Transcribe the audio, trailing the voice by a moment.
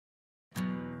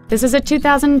This is a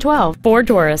 2012 Ford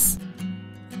Taurus.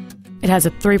 It has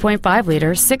a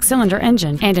 3.5-liter six-cylinder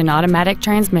engine and an automatic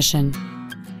transmission.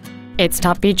 Its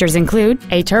top features include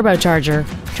a turbocharger,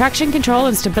 traction control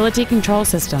and stability control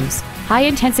systems,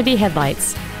 high-intensity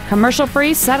headlights,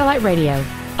 commercial-free satellite radio,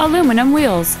 aluminum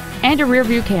wheels, and a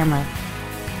rear-view camera.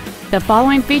 The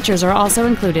following features are also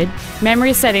included: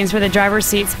 memory settings for the driver's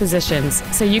seat's positions,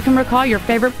 so you can recall your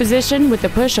favorite position with the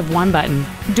push of one button,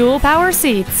 dual power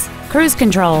seats, cruise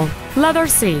control, leather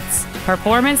seats,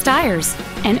 performance tires,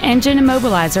 an engine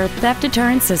immobilizer theft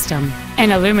deterrent system,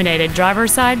 an illuminated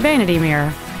driver's side vanity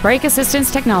mirror, brake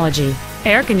assistance technology,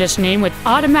 air conditioning with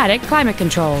automatic climate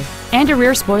control, and a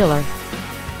rear spoiler.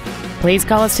 Please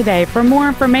call us today for more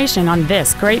information on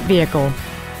this great vehicle.